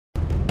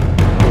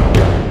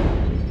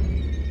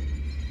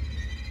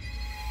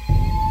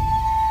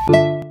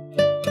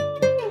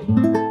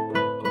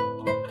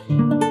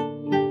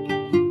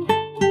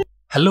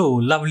Hello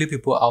lovely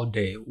people out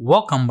there,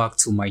 welcome back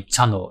to my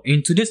channel.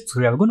 In today's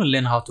tutorial, we're going to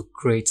learn how to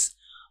create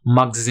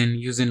magazine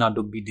using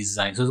Adobe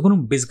Design. So it's going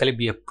to basically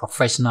be a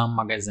professional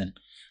magazine.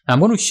 And I'm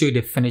going to show you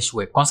the finished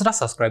work. Consider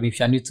subscribing if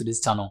you're new to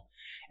this channel.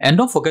 And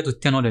don't forget to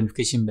turn on the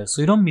notification bell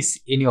so you don't miss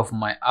any of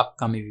my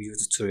upcoming video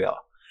tutorial.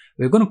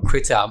 We're going to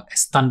create a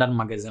standard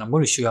magazine. I'm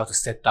going to show you how to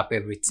set up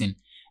everything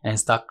and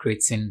start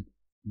creating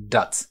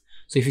that.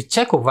 So if you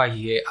check over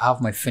here, I have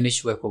my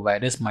finished work over here.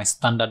 That's my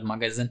standard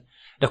magazine.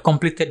 The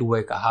completed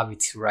work, I have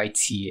it right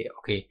here.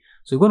 Okay,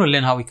 so we're going to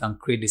learn how we can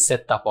create the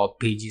setup of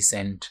pages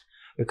and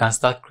we can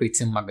start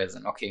creating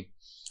magazine. Okay,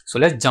 so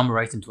let's jump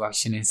right into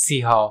action and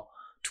see how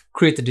to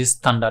create this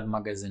standard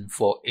magazine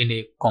for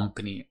any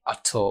company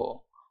at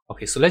all.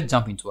 Okay, so let's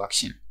jump into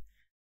action.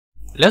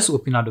 Let's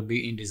open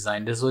Adobe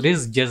InDesign. So this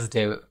is just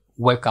the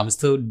work. I'm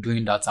still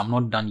doing that. I'm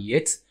not done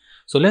yet.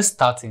 So let's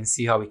start and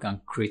see how we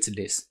can create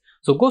this.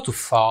 So go to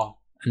File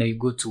and then you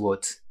go to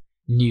what?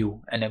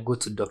 New, and then go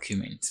to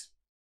Document.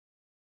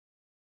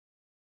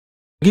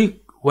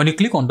 When you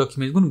click on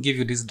document, it's going to give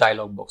you this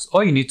dialog box.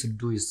 All you need to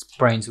do is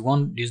print. You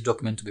want this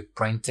document to be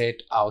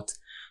printed out.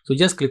 So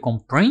just click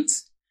on print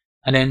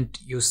and then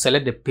you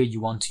select the page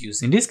you want to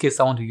use. In this case,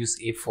 I want to use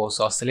A4.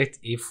 So I'll select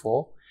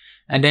A4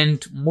 and then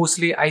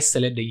mostly I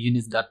select the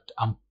units that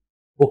I'm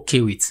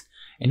okay with.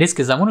 In this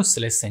case, I'm going to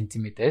select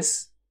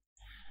centimeters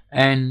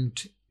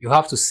and you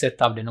have to set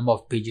up the number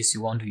of pages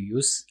you want to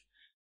use.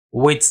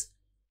 With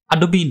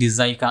Adobe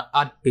InDesign, you can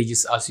add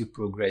pages as you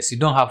progress. You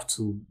don't have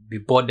to be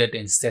bothered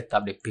and set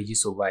up the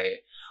pages over here.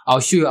 I'll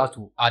show you how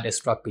to add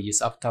extra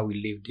pages after we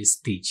leave this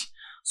stage.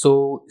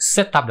 So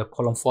set up the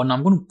column for now.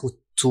 I'm going to put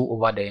 2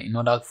 over there in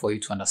order for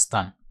you to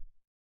understand.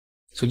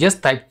 So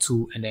just type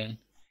 2 and then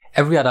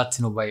every other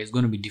thing over here is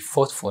going to be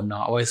default for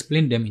now. I'll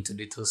explain them into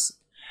details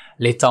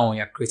later on when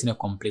you're creating a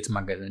complete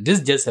magazine. This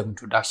is just an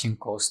introduction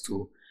course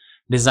to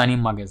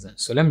designing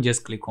magazines. So let me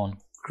just click on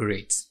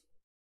create.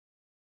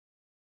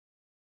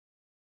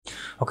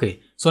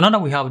 Okay, so now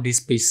that we have this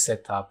page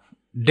set up,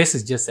 this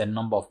is just a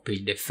number of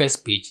pages. The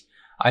first page,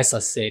 as I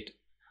said,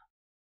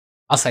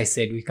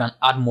 we can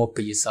add more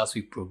pages as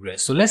we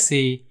progress. So let's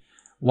say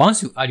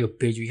once you add your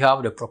page, we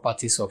have the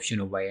properties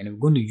option over here, and we're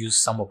going to use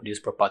some of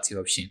this property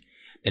option.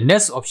 The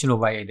next option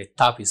over here, the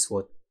tab is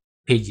for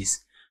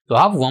pages. So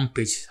I have one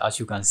page, as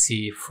you can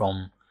see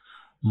from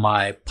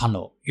my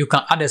panel. You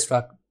can add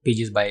extra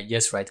pages by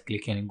just right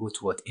clicking and go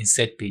to what?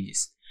 Insert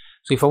pages.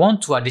 So if I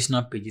want 2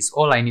 additional pages,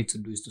 all I need to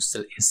do is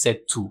to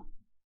insert 2.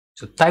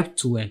 So type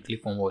 2 and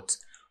click on what?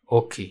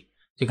 Okay.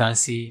 So you can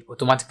see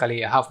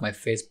automatically I have my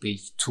first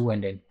page, 2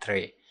 and then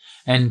 3.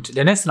 And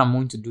the next thing I'm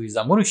going to do is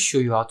I'm going to show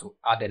you how to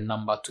add a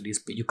number to this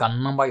page. You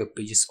can number your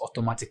pages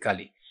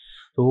automatically.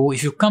 So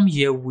if you come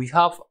here, we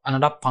have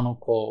another panel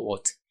called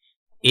what?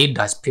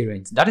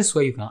 A-parent. That is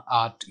where you can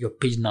add your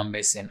page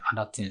numbers and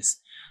other things.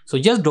 So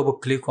just double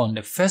click on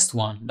the first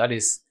one, that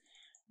is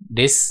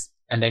this.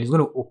 And then it's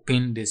going to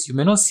open this. You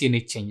may not see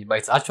any change, but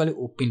it's actually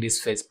open this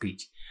first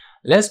page.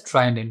 Let's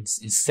try and then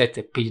insert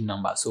a page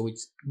number. So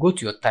go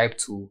to your type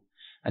tool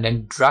and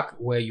then drag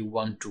where you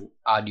want to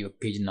add your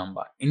page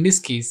number. In this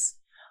case,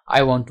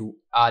 I want to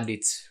add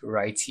it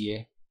right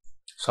here.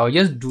 So I'll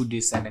just do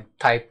this and then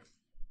type.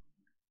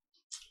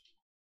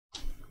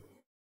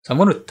 So I'm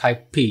going to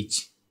type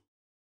page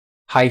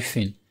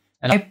hyphen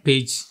and type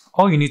page.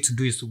 All you need to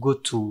do is to go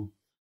to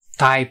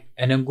type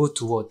and then go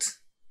to what?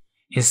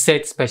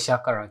 Insert special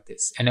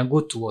characters and then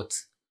go to what?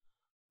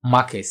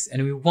 Markers,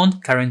 and we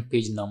want current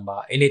page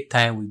number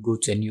anytime we go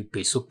to a new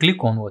page. So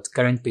click on what?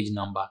 Current page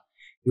number.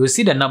 You will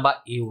see the number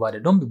A over there.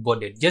 Don't be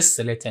bothered, just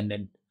select and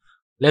then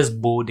let's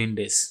bold in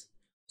this.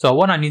 So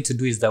what I need to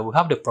do is that we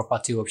have the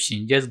property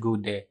option. Just go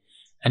there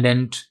and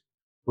then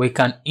we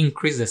can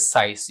increase the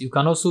size. You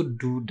can also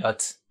do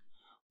that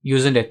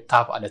using the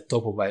tab at the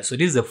top over here. So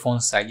this is the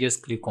font size.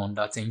 Just click on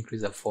that and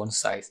increase the font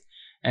size.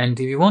 And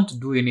if you want to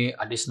do any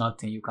additional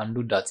thing, you can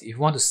do that. If you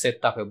want to set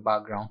up a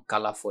background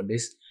color for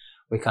this,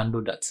 we can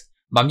do that.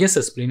 But I'm just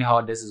explaining how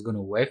this is going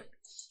to work.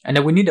 And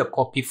then we need a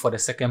copy for the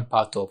second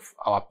part of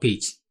our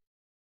page.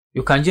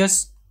 You can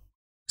just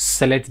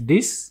select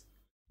this,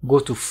 go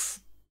to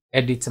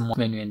edit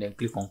menu and then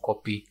click on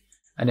copy.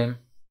 And then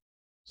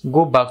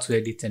go back to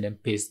edit and then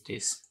paste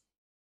this.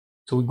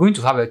 So we're going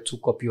to have a 2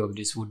 copy of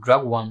this. We'll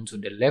drag one to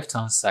the left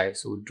hand side.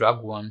 So we'll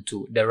drag one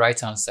to the right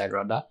hand side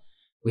rather.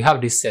 We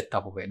have this set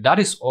up over here. That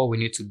is all we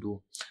need to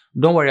do.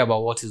 Don't worry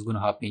about what is going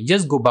to happen.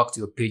 Just go back to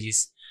your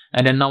pages.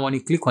 And then now when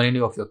you click on any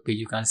of your page,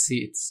 you can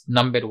see it's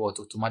numbered what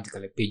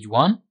automatically. Page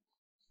 1.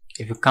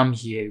 If you come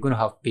here, you're going to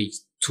have page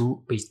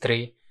 2, page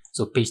 3.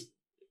 So page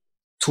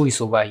 2 is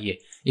over here.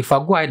 If I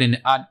go ahead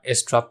and add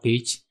extra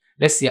page,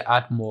 let's say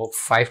add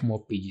 5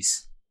 more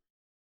pages.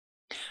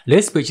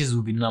 These pages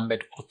will be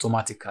numbered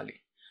automatically.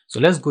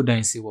 So let's go down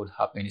and see what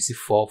happens. You see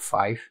 4,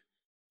 5.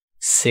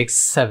 6,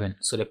 7.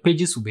 So the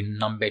pages will be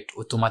numbered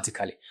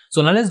automatically.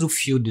 So now let's do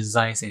few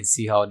designs and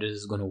see how this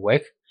is going to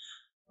work.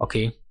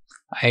 Okay,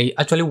 I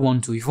actually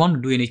want to, if you want to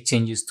do any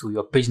changes to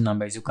your page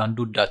numbers, you can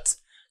do that.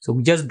 So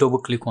we just double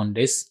click on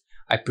this.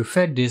 I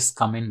prefer this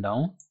coming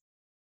down.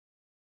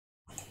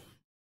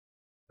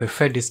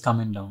 prefer this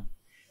coming down,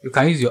 you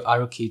can use your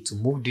arrow key to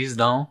move this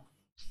down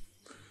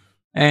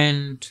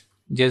and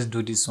just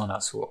do this one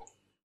as well.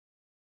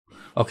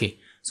 Okay,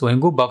 so when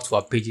we go back to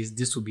our pages,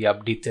 this will be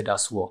updated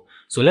as well.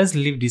 So let's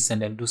leave this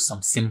and then do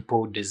some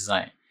simple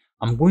design.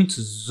 I'm going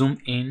to zoom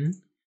in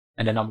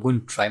and then I'm going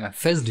to try my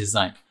first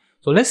design.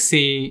 So let's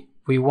say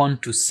we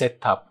want to set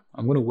up,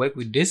 I'm going to work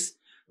with this.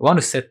 We want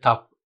to set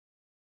up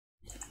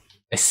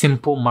a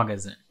simple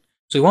magazine.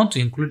 So we want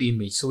to include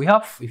image. So we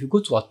have, if you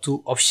go to our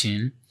tool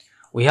option,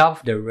 we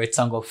have the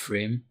rectangle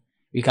frame.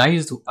 We can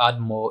use to add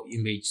more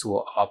image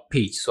to our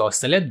page. So I'll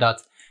select that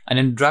and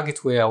then drag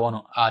it where I want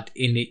to add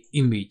any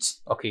image.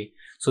 Okay,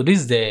 so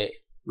this is the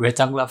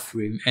rectangular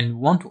frame and we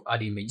want to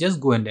add image. Just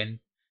go and then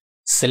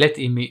select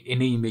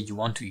any image you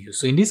want to use.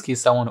 So in this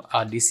case, I want to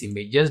add this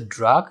image. Just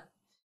drag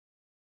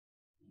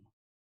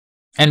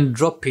and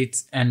drop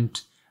it, and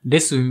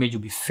this image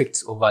will be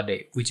fixed over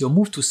there. With your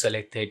move to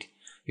selected,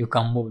 you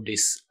can move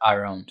this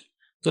around.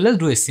 So let's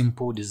do a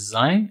simple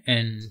design,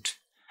 and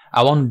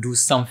I want to do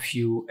some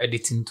few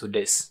editing to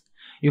this.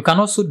 You can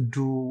also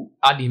do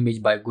add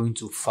image by going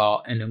to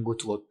file and then go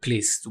to a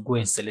place to go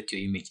and select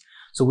your image.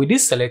 So with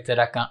this selected,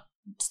 I can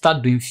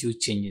start doing few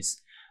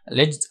changes.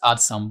 Let's add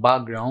some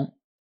background.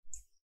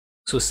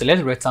 So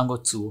select rectangle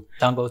tool,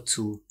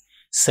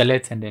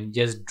 select and then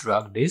just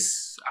drag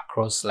this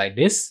across like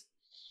this.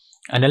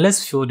 And then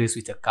let's fill this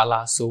with a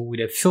color. So with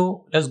a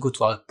fill, let's go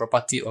to our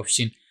property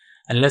option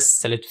and let's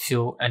select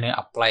fill and then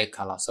apply a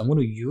color. So I'm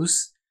going to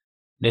use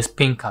this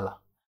pink color.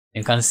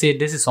 You can see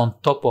this is on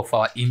top of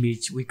our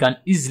image. We can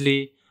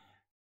easily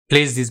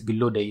place this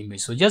below the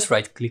image. So just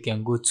right click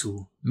and go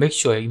to make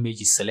sure your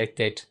image is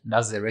selected.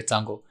 That's the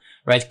rectangle.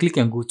 Right click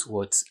and go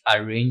towards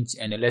arrange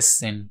and then let's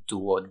send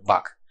toward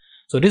back.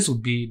 So this will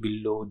be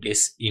below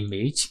this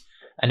image.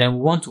 And then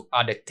we want to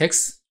add a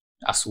text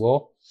as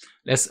well.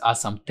 Let's add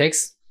some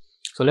text.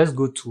 So let's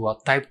go to our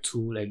type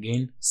tool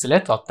again,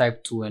 select our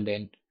type tool and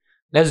then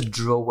let's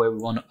draw where we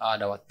want to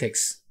add our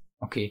text.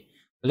 Okay,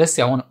 let's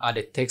say I want to add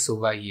a text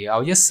over here.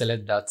 I'll just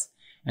select that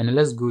and then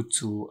let's go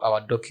to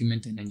our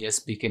document and then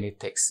just pick any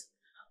text.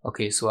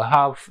 Okay, so I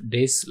have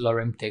this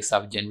lorem text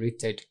I've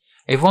generated.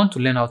 If you want to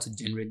learn how to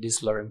generate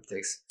this lorem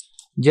text,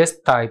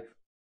 just type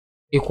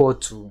equal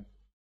to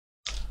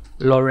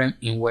lorem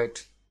in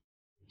word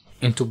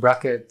into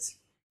brackets,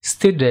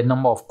 state the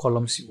number of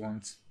columns you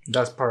want,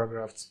 that's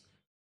paragraphs,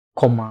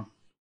 comma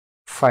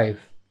 5,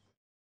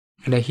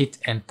 and then hit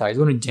enter. It's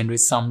going to generate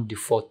some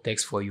default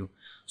text for you.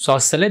 So I'll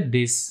select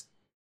this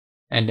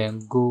and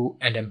then go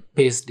and then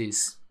paste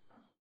this.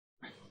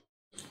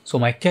 So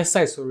my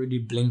cursor is already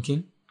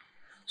blinking,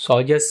 so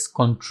I'll just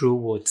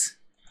control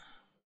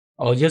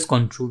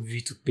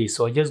V to paste.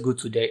 So I'll just go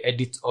to the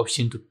edit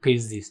option to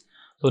paste this.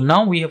 So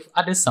now we have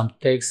added some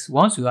text.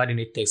 Once you add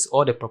any text,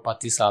 all the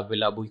properties are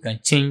available. You can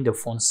change the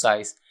font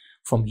size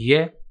from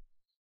here.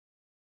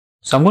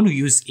 So I'm going to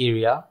use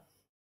area.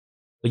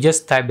 So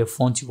just type the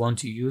font you want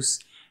to use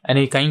and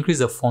then you can increase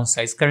the font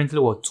size. Currently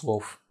we're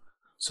 12.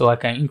 So I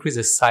can increase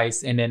the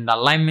size and then the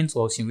alignment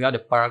option. We have the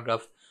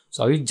paragraph.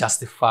 So I will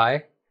justify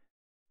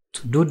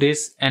to do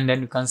this and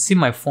then you can see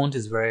my font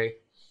is very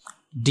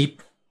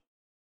deep.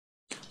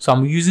 So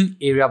I'm using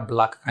area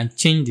black. I can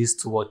change this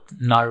to what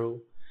narrow.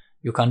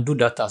 You can do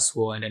that as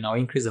well and then I'll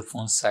increase the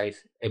font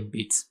size a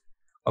bit.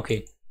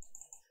 Okay.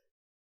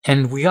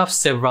 And we have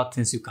several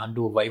things you can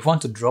do. But if you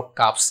want to drop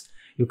caps,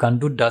 you can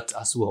do that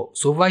as well.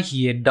 So over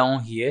here,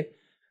 down here,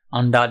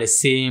 under the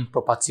same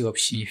property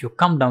option, if you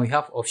come down, we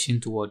have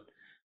option toward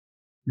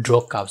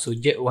drop cap. So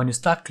when you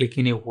start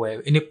clicking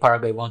anywhere, any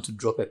paragraph you want to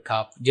drop a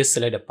cap, just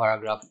select the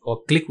paragraph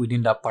or click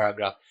within that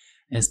paragraph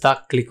and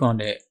start clicking on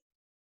the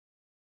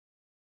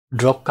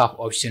drop cap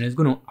option. It's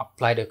going to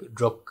apply the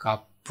drop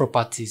cap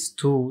properties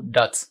to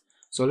that.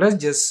 So let's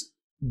just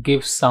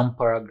give some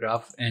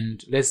paragraph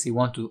and let's say you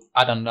want to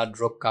add another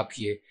drop cap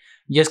here.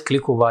 Just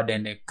click over there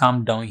and then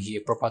come down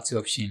here, property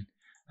option,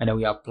 and then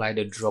we apply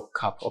the drop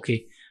cap.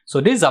 Okay,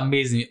 so this is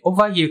amazing.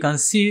 Over here you can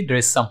see there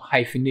is some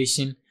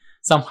hyphenation,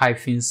 some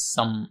hyphens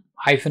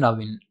have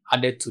been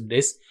added to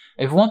this.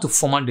 If you want to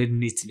format it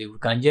neatly, we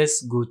can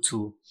just go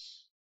to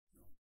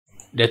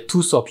the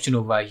tools option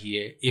over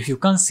here. If you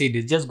can't see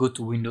this, just go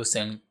to Windows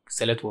and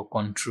select what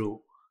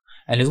control,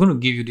 and it's going to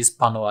give you this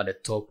panel at the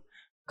top.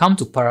 Come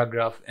to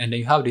paragraph and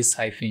then you have this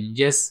hyphen.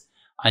 Just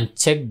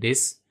uncheck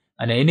this.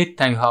 And then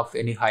anytime you have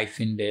any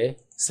hyphen there,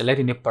 select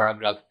any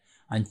paragraph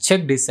and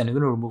check this and you're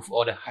going to remove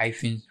all the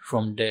hyphens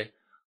from there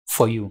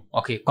for you.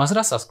 Okay,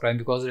 consider subscribing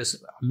because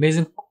there's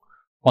amazing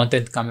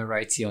content coming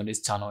right here on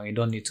this channel. You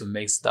don't need to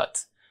mix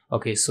that.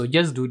 Okay, so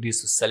just do this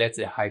to select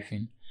the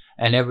hyphen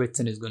and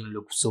everything is going to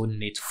look so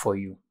neat for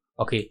you.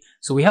 Okay,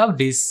 so we have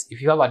this.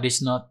 If you have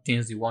additional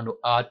things you want to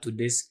add to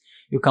this,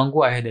 you can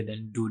go ahead and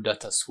then do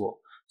that as well.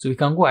 So we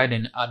can go ahead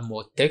and add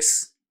more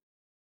text.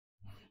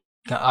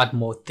 You can add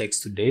more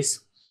text to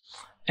this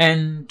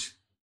and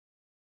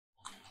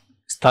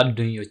start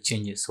doing your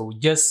changes. So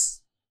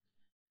just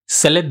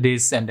select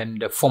this and then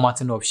the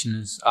formatting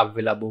options are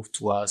available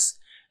to us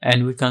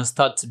and we can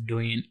start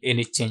doing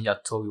any change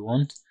at all we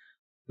want.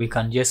 we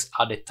can just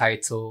add a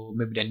title,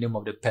 maybe the name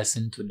of the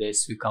person to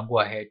this. We can go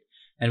ahead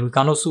and we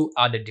can also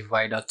add a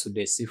divider to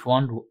this. If we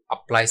want to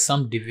apply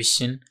some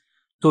division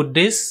to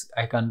this,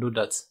 I can do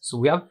that. So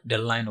we have the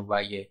line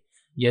over here.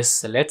 Just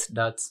select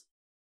that,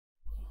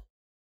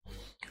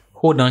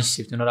 hold down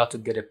shift in order to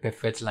get a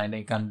perfect line. Then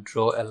you can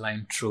draw a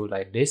line through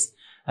like this,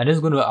 and it's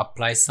going to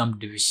apply some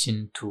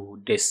division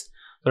to this.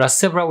 So there are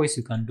several ways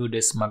you can do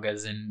this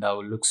magazine that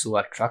will look so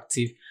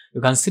attractive.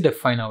 You can see the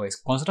final ways.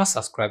 Consider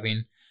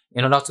subscribing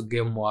in order to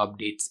get more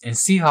updates and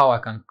see how I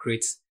can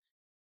create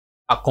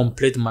a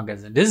complete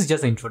magazine. This is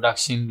just an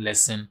introduction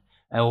lesson,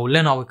 and we'll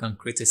learn how we can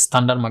create a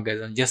standard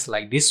magazine just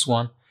like this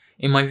one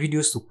in my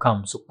videos to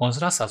come. So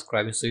consider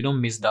subscribing so you don't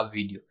miss that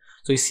video.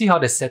 So you see how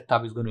the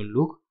setup is going to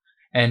look,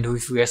 and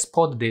if we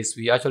export this,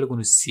 we're actually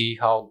going to see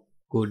how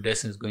good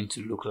this is going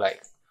to look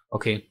like.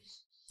 Okay,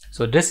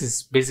 so this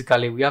is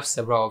basically, we have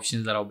several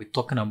options that I'll be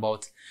talking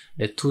about.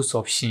 The tools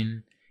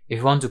option, if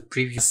you want to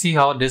preview, see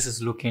how this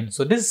is looking.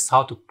 So this is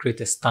how to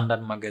create a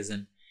standard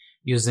magazine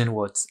using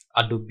what?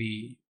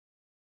 Adobe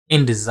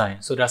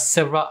InDesign. So there are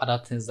several other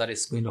things that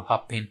is going to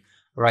happen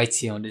right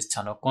here on this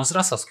channel.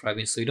 Consider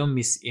subscribing so you don't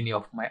miss any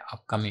of my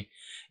upcoming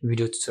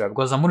video tutorial,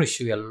 because I'm going to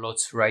show you a lot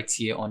right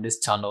here on this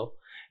channel,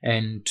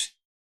 and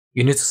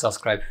you need to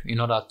subscribe in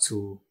order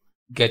to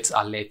get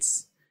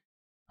alerts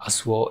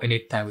as well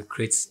anytime we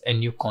create a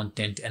new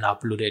content and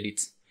uploaded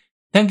it.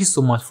 Thank you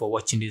so much for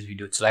watching this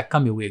video. Till I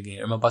come your way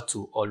again, remember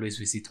to always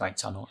visit my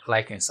channel,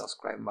 like and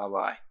subscribe. Bye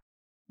bye.